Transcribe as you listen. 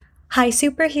Hi,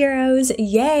 superheroes!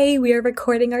 Yay! We are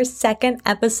recording our second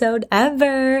episode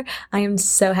ever! I am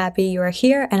so happy you are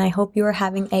here, and I hope you are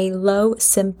having a low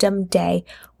symptom day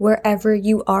wherever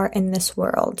you are in this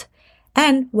world.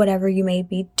 And whatever you may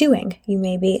be doing. You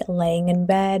may be laying in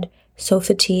bed, so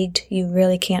fatigued you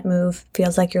really can't move,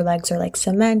 feels like your legs are like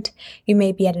cement. You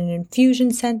may be at an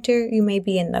infusion center, you may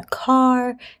be in the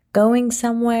car, going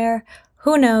somewhere.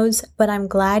 Who knows, but I'm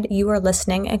glad you are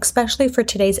listening, especially for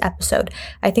today's episode.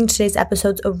 I think today's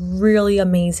episode's a really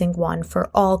amazing one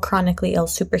for all chronically ill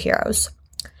superheroes.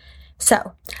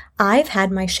 So, I've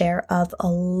had my share of a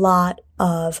lot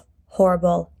of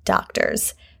horrible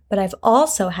doctors, but I've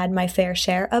also had my fair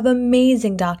share of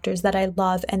amazing doctors that I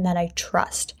love and that I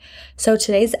trust. So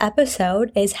today's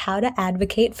episode is how to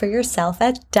advocate for yourself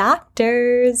at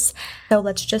doctors. So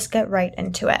let's just get right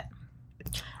into it.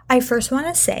 I first want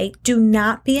to say, do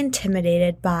not be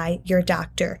intimidated by your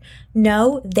doctor.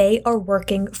 No, they are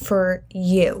working for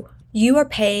you. You are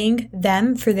paying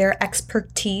them for their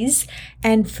expertise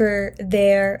and for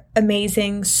their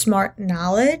amazing, smart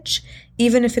knowledge,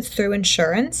 even if it's through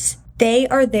insurance. They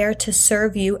are there to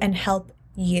serve you and help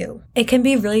you. It can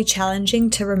be really challenging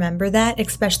to remember that,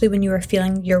 especially when you are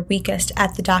feeling your weakest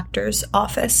at the doctor's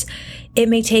office. It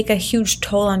may take a huge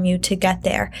toll on you to get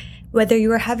there. Whether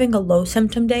you are having a low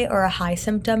symptom day or a high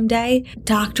symptom day,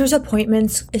 doctor's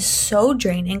appointments is so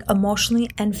draining emotionally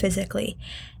and physically.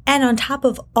 And on top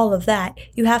of all of that,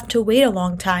 you have to wait a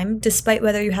long time despite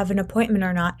whether you have an appointment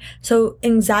or not. So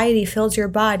anxiety fills your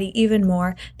body even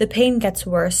more. The pain gets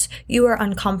worse. You are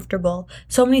uncomfortable.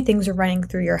 So many things are running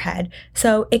through your head.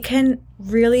 So it can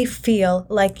really feel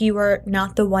like you are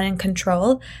not the one in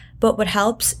control. But what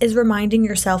helps is reminding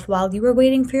yourself while you are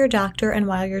waiting for your doctor and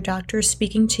while your doctor is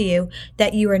speaking to you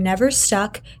that you are never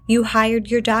stuck. You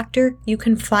hired your doctor. You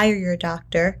can fire your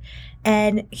doctor.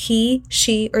 And he,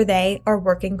 she, or they are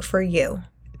working for you.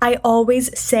 I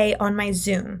always say on my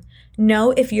Zoom, know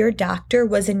if your doctor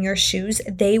was in your shoes,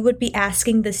 they would be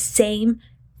asking the same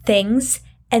things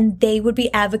and they would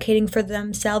be advocating for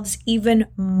themselves even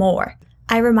more.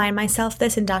 I remind myself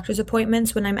this in doctor's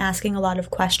appointments when I'm asking a lot of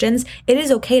questions. It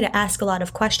is okay to ask a lot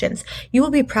of questions. You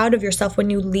will be proud of yourself when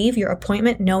you leave your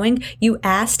appointment knowing you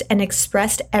asked and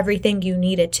expressed everything you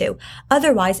needed to.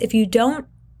 Otherwise, if you don't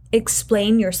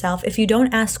explain yourself, if you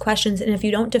don't ask questions, and if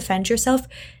you don't defend yourself,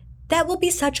 that will be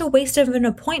such a waste of an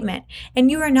appointment.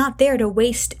 And you are not there to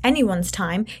waste anyone's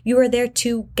time. You are there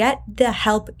to get the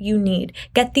help you need,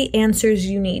 get the answers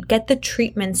you need, get the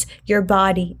treatments your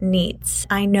body needs.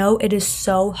 I know it is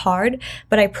so hard,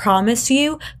 but I promise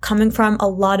you, coming from a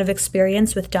lot of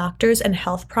experience with doctors and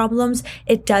health problems,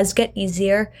 it does get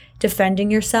easier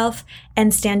defending yourself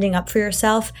and standing up for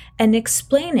yourself and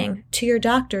explaining to your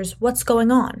doctors what's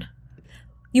going on.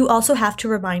 You also have to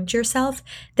remind yourself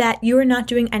that you are not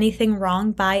doing anything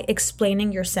wrong by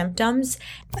explaining your symptoms.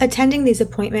 Attending these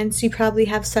appointments, you probably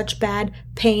have such bad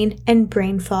pain and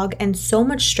brain fog and so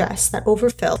much stress that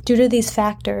overfill. Due to these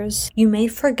factors, you may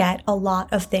forget a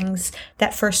lot of things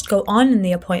that first go on in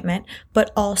the appointment,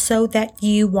 but also that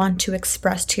you want to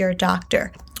express to your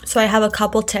doctor. So I have a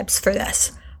couple tips for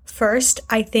this. First,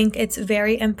 I think it's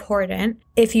very important,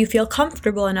 if you feel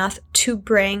comfortable enough, to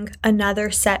bring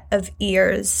another set of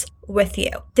ears with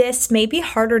you. This may be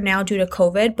harder now due to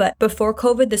COVID, but before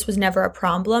COVID, this was never a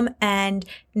problem. And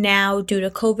now due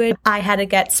to COVID, I had to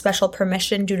get special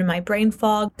permission due to my brain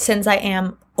fog since I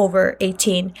am over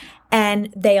 18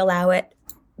 and they allow it.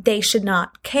 They should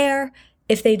not care.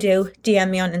 If they do, DM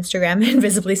me on Instagram,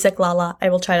 InvisiblySickLala. I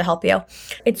will try to help you.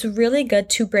 It's really good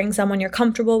to bring someone you're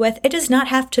comfortable with. It does not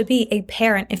have to be a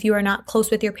parent if you are not close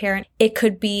with your parent. It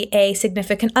could be a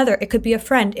significant other. It could be a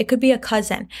friend. It could be a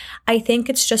cousin. I think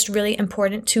it's just really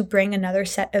important to bring another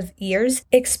set of ears,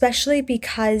 especially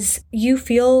because you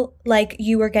feel like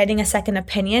you are getting a second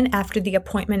opinion after the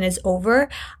appointment is over.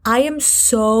 I am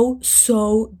so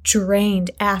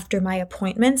drained after my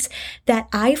appointments that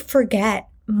I forget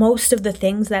most of the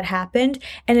things that happened,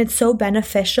 and it's so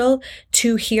beneficial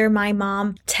to hear my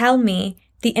mom tell me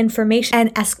the information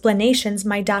and explanations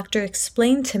my doctor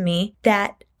explained to me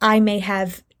that I may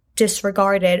have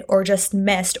disregarded or just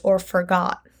missed or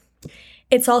forgot.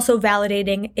 It's also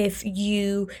validating if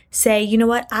you say, you know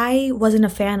what, I wasn't a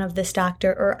fan of this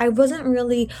doctor, or I wasn't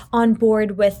really on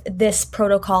board with this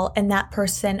protocol and that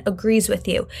person agrees with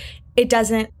you. It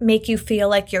doesn't make you feel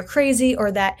like you're crazy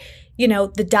or that, you know,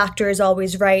 the doctor is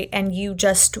always right and you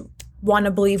just want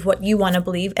to believe what you want to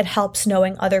believe. It helps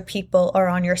knowing other people are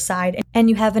on your side and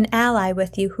you have an ally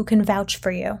with you who can vouch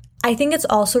for you. I think it's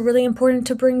also really important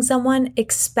to bring someone,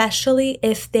 especially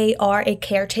if they are a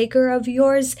caretaker of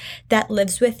yours that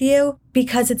lives with you.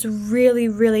 because it's really,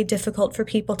 really difficult for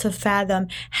people to fathom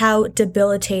how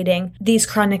debilitating these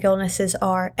chronic illnesses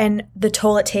are and the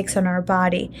toll it takes on our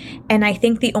body. And I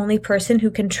think the only person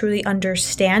who can truly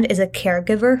understand is a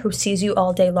caregiver who sees you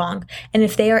all day long. And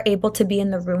if they are able to be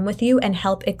in the room with you and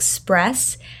help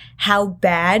express how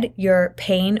bad your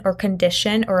pain or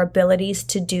condition or abilities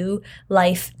to do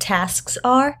life tasks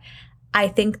are, I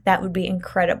think that would be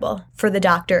incredible for the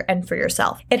doctor and for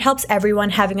yourself. It helps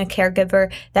everyone having a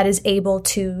caregiver that is able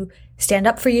to stand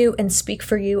up for you and speak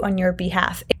for you on your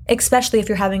behalf, especially if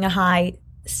you're having a high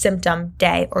symptom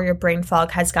day or your brain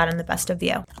fog has gotten the best of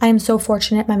you. I am so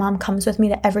fortunate my mom comes with me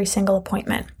to every single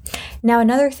appointment. Now,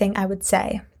 another thing I would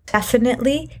say,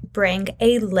 definitely bring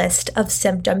a list of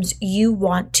symptoms you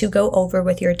want to go over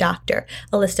with your doctor.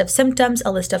 A list of symptoms,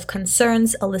 a list of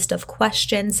concerns, a list of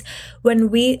questions. When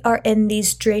we are in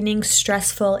these draining,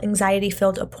 stressful,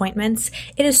 anxiety-filled appointments,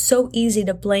 it is so easy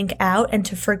to blank out and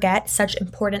to forget such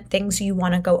important things you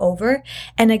want to go over.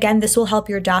 And again, this will help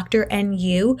your doctor and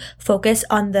you focus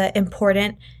on the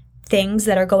important things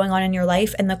that are going on in your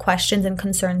life and the questions and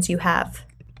concerns you have.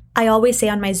 I always say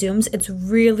on my Zooms, it's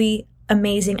really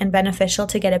amazing and beneficial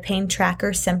to get a pain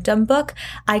tracker symptom book.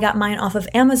 I got mine off of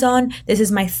Amazon. This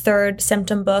is my third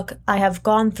symptom book I have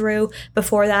gone through.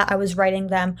 Before that, I was writing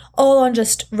them all on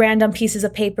just random pieces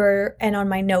of paper and on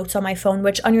my notes on my phone,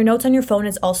 which on your notes on your phone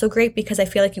is also great because I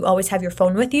feel like you always have your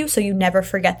phone with you, so you never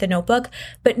forget the notebook.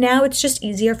 But now it's just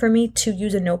easier for me to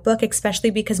use a notebook, especially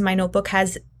because my notebook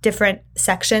has different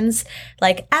sections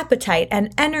like appetite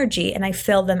and energy, and I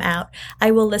fill them out.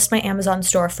 I will list my Amazon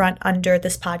storefront under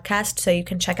this podcast so you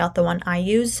can check out the one I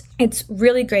use. It's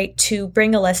really great to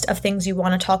bring a list of things you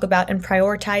want to talk about and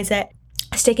prioritize it.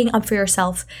 Sticking up for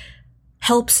yourself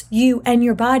helps you and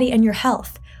your body and your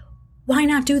health. Why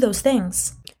not do those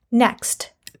things?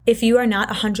 Next, if you are not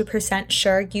 100%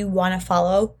 sure you want to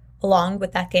follow along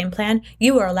with that game plan,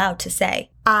 you are allowed to say,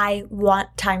 I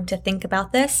want time to think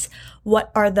about this.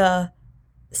 What are the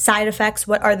side effects?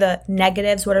 What are the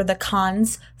negatives? What are the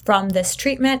cons from this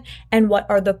treatment? And what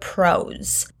are the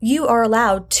pros? You are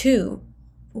allowed to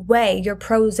weigh your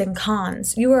pros and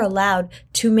cons. You are allowed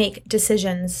to make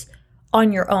decisions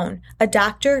on your own. A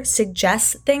doctor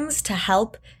suggests things to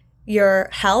help your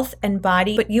health and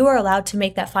body, but you are allowed to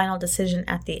make that final decision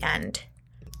at the end.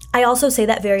 I also say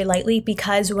that very lightly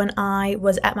because when I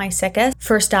was at my sickest,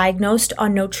 first diagnosed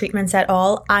on no treatments at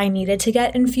all, I needed to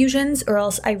get infusions or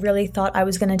else I really thought I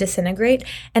was going to disintegrate,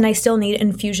 and I still need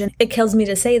infusion. It kills me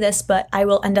to say this, but I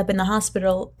will end up in the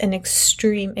hospital in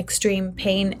extreme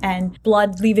pain and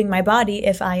blood leaving my body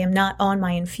if I am not on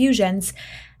my infusions.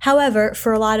 However,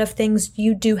 for a lot of things,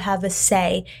 you do have a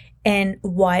say in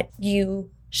what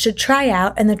you should try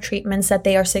out and the treatments that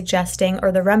they are suggesting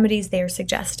or the remedies they are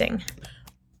suggesting.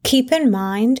 Keep in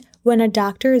mind when a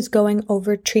doctor is going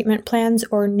over treatment plans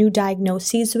or new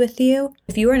diagnoses with you,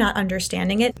 if you are not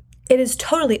understanding it, it is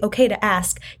totally okay to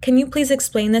ask, can you please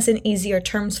explain this in easier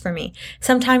terms for me?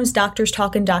 Sometimes doctors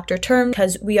talk in doctor terms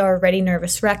because we are already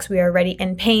nervous wrecks, we are already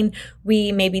in pain,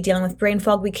 we may be dealing with brain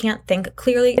fog, we can't think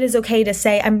clearly. It is okay to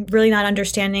say, I'm really not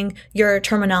understanding your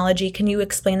terminology. Can you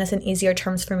explain this in easier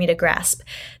terms for me to grasp?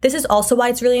 This is also why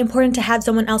it's really important to have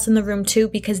someone else in the room too,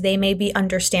 because they may be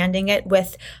understanding it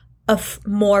with a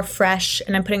more fresh,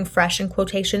 and I'm putting fresh in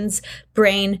quotations,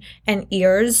 brain and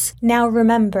ears. Now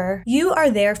remember, you are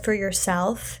there for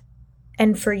yourself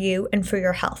and for you and for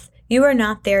your health. You are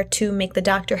not there to make the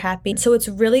doctor happy. So it's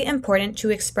really important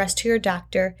to express to your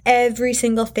doctor every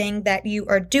single thing that you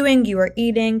are doing, you are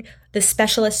eating, the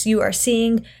specialists you are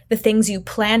seeing, the things you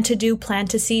plan to do, plan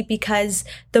to see, because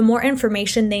the more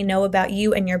information they know about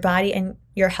you and your body and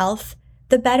your health,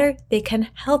 the better they can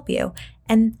help you.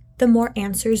 And the more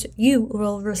answers you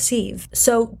will receive.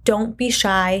 So don't be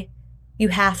shy. You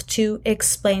have to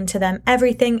explain to them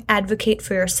everything, advocate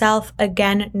for yourself.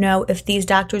 Again, know if these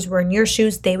doctors were in your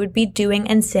shoes, they would be doing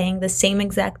and saying the same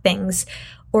exact things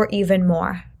or even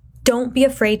more. Don't be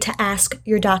afraid to ask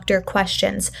your doctor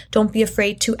questions. Don't be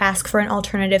afraid to ask for an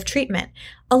alternative treatment.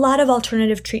 A lot of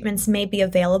alternative treatments may be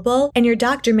available, and your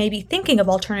doctor may be thinking of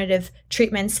alternative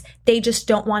treatments. They just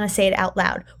don't want to say it out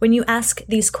loud. When you ask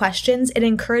these questions, it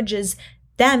encourages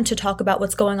them to talk about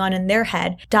what's going on in their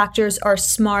head. Doctors are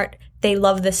smart. They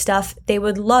love this stuff. They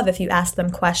would love if you ask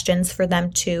them questions for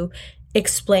them to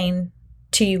explain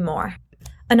to you more.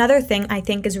 Another thing I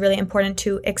think is really important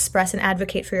to express and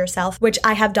advocate for yourself, which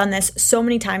I have done this so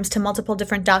many times to multiple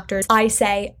different doctors. I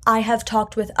say, I have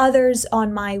talked with others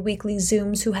on my weekly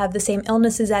Zooms who have the same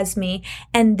illnesses as me,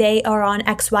 and they are on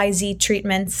XYZ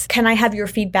treatments. Can I have your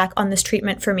feedback on this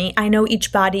treatment for me? I know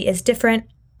each body is different.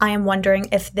 I am wondering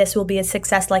if this will be a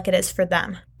success like it is for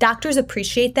them. Doctors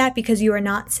appreciate that because you are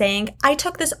not saying, I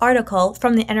took this article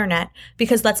from the internet,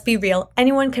 because let's be real,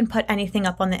 anyone can put anything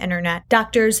up on the internet.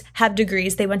 Doctors have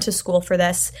degrees. They went to school for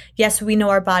this. Yes, we know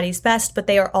our bodies best, but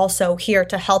they are also here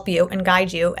to help you and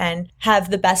guide you and have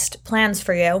the best plans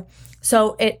for you.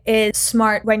 So it is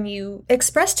smart when you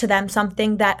express to them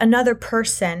something that another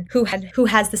person who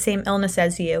has the same illness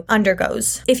as you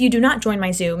undergoes. If you do not join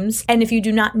my Zooms, and if you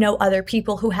do not know other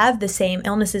people who have the same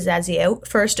illnesses as you,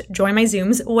 first, join my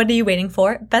Zooms. What are you waiting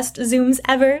for? Best Zooms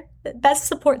ever. Best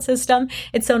support system.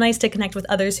 It's so nice to connect with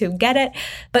others who get it.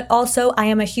 But also, I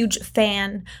am a huge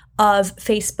fan of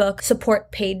Facebook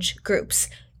support page groups.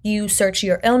 You search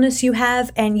your illness you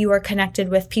have, and you are connected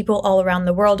with people all around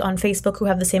the world on Facebook who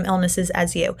have the same illnesses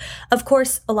as you. Of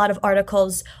course, a lot of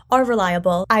articles are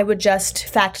reliable. I would just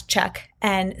fact check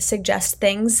and suggest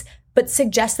things, but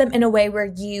suggest them in a way where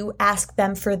you ask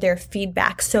them for their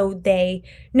feedback so they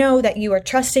know that you are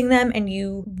trusting them and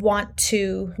you want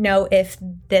to know if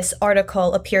this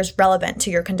article appears relevant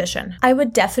to your condition. I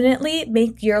would definitely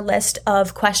make your list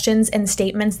of questions and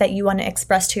statements that you want to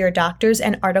express to your doctors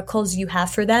and articles you have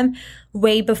for them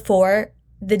way before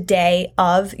the day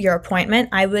of your appointment.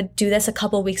 I would do this a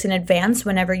couple weeks in advance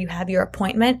whenever you have your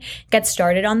appointment. Get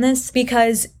started on this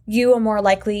because you are more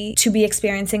likely to be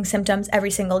experiencing symptoms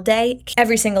every single day.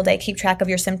 Every single day, keep track of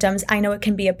your symptoms. I know it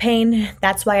can be a pain.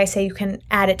 That's why I say you can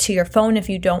add it to your phone if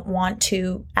you don't want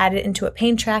to add it into a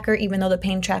pain tracker, even though the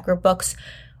pain tracker books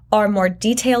are more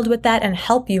detailed with that and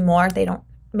help you more. They don't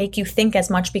make you think as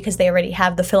much because they already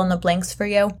have the fill in the blanks for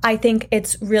you. I think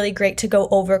it's really great to go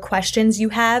over questions you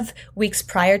have weeks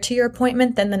prior to your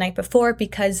appointment than the night before,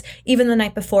 because even the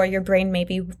night before your brain may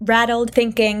be rattled.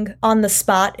 Thinking on the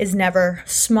spot is never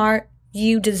smart.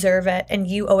 You deserve it and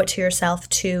you owe it to yourself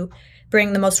to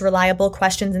bring the most reliable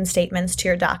questions and statements to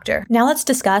your doctor. Now let's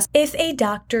discuss if a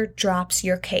doctor drops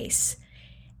your case.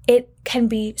 It can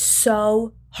be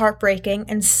so heartbreaking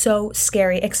and so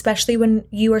scary, especially when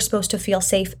you are supposed to feel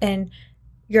safe in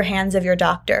your hands of your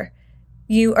doctor.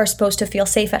 You are supposed to feel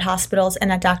safe at hospitals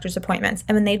and at doctor's appointments.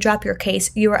 And when they drop your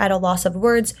case, you are at a loss of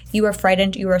words. You are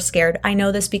frightened. You are scared. I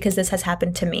know this because this has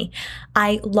happened to me.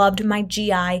 I loved my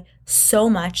GI so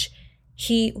much.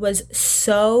 He was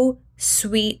so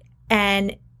sweet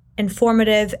and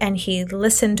informative, and he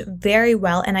listened very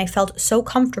well, and I felt so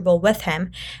comfortable with him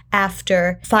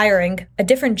after firing a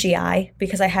different GI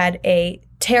because I had a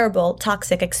terrible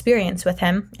toxic experience with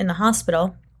him in the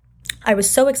hospital. I was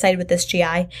so excited with this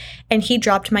GI, and he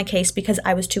dropped my case because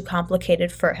I was too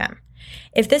complicated for him.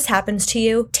 If this happens to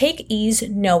you, take ease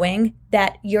knowing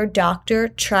that your doctor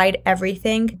tried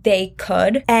everything they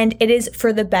could, and it is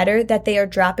for the better that they are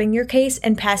dropping your case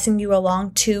and passing you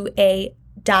along to a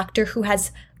doctor who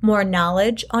has more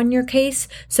knowledge on your case,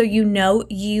 so you know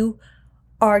you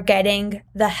are getting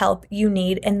the help you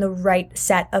need in the right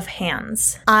set of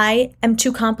hands. I am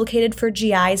too complicated for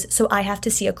GIs, so I have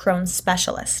to see a Crohn's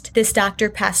specialist. This doctor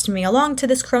passed me along to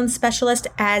this Crohn's specialist,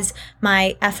 as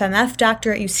my FMF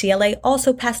doctor at UCLA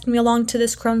also passed me along to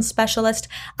this Crohn's specialist.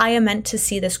 I am meant to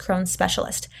see this Crohn's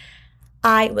specialist.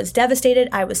 I was devastated.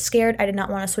 I was scared. I did not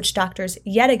want to switch doctors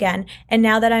yet again. And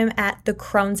now that I'm at the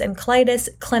Crohn's and colitis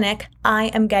clinic,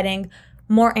 I am getting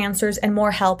more answers and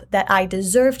more help that I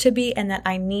deserve to be and that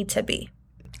I need to be.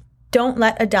 Don't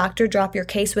let a doctor drop your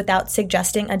case without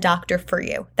suggesting a doctor for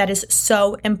you. That is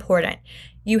so important.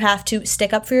 You have to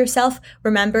stick up for yourself.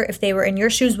 Remember, if they were in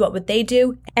your shoes, what would they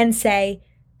do? And say,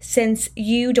 since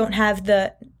you don't have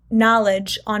the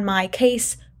knowledge on my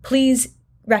case, please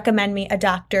recommend me a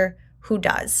doctor who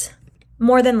does.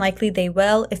 More than likely they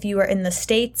will if you are in the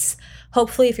States.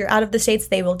 Hopefully, if you're out of the States,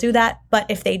 they will do that. But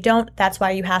if they don't, that's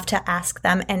why you have to ask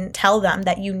them and tell them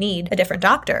that you need a different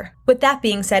doctor. With that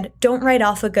being said, don't write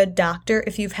off a good doctor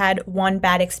if you've had one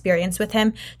bad experience with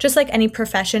him. Just like any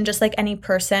profession, just like any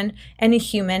person, any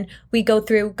human, we go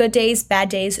through good days, bad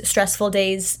days, stressful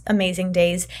days, amazing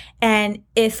days. And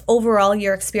if overall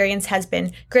your experience has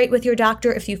been great with your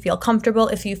doctor, if you feel comfortable,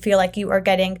 if you feel like you are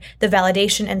getting the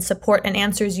validation and support and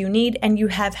answers you need, and you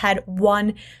have had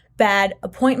one bad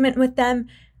appointment with them,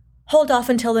 hold off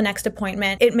until the next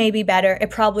appointment. It may be better. It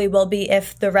probably will be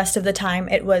if the rest of the time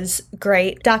it was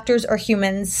great. Doctors are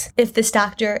humans. If this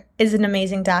doctor is an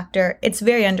amazing doctor, it's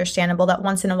very understandable that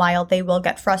once in a while they will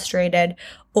get frustrated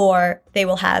or they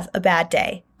will have a bad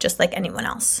day, just like anyone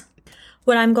else.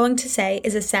 What I'm going to say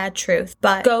is a sad truth,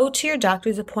 but go to your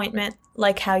doctor's appointment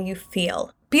like how you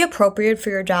feel. Be appropriate for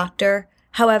your doctor.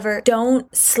 However,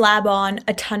 don't slab on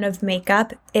a ton of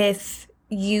makeup if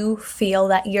you feel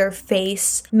that your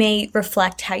face may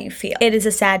reflect how you feel. It is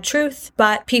a sad truth,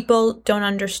 but people don't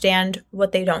understand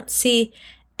what they don't see.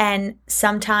 And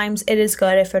sometimes it is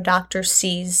good if a doctor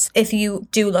sees if you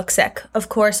do look sick. Of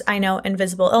course, I know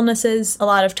invisible illnesses a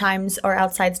lot of times or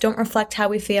outsides don't reflect how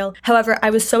we feel. However, I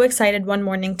was so excited one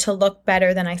morning to look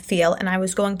better than I feel, and I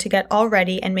was going to get all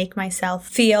ready and make myself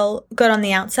feel good on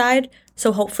the outside.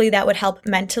 So hopefully that would help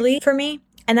mentally for me.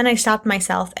 And then I stopped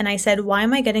myself and I said, why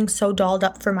am I getting so dolled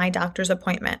up for my doctor's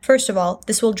appointment? First of all,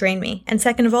 this will drain me. And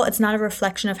second of all, it's not a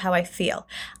reflection of how I feel.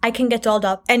 I can get dolled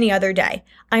up any other day.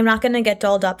 I'm not going to get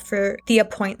dolled up for the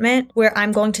appointment where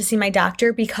I'm going to see my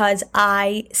doctor because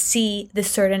I see this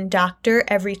certain doctor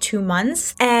every 2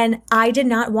 months. And I did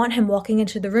not want him walking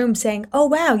into the room saying, oh,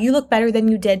 wow, you look better than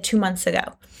you did 2 months ago.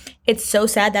 It's so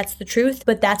sad. That's the truth,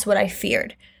 but that's what I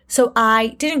feared. So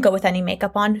I didn't go with any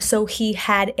makeup on, so he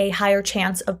had a higher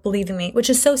chance of believing me, which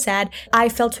is so sad. I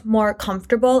felt more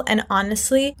comfortable, and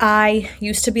honestly, I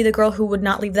used to be the girl who would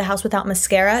not leave the house without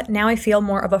mascara. Now I feel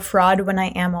more of a fraud when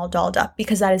I am all dolled up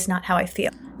because that is not how I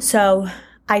feel. So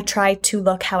I try to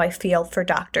look how I feel for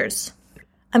doctors.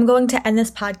 I'm going to end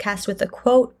this podcast with a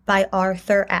quote by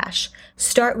Arthur Ashe.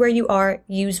 Start where you are,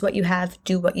 use what you have,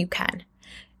 do what you can.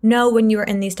 Know when you were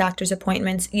in these doctor's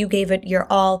appointments, you gave it your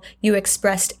all, you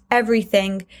expressed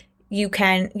everything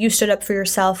you stood up for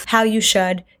yourself, how you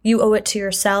should, you owe it to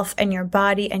yourself and your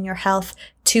body and your health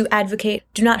to advocate.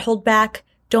 Do not hold back,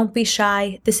 don't be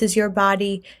shy, this is your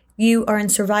body, you are in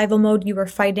survival mode, you are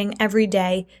fighting every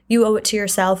day, you owe it to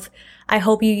yourself. I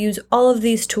hope you use all of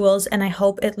these tools and I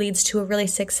hope it leads to a really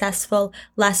successful,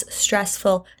 less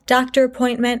stressful doctor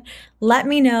appointment. Let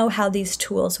me know how these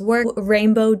tools work.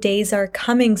 Rainbow days are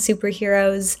coming,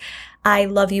 superheroes. I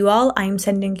love you all. I'm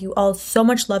sending you all so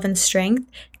much love and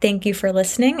strength. Thank you for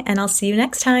listening and I'll see you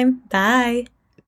next time. Bye.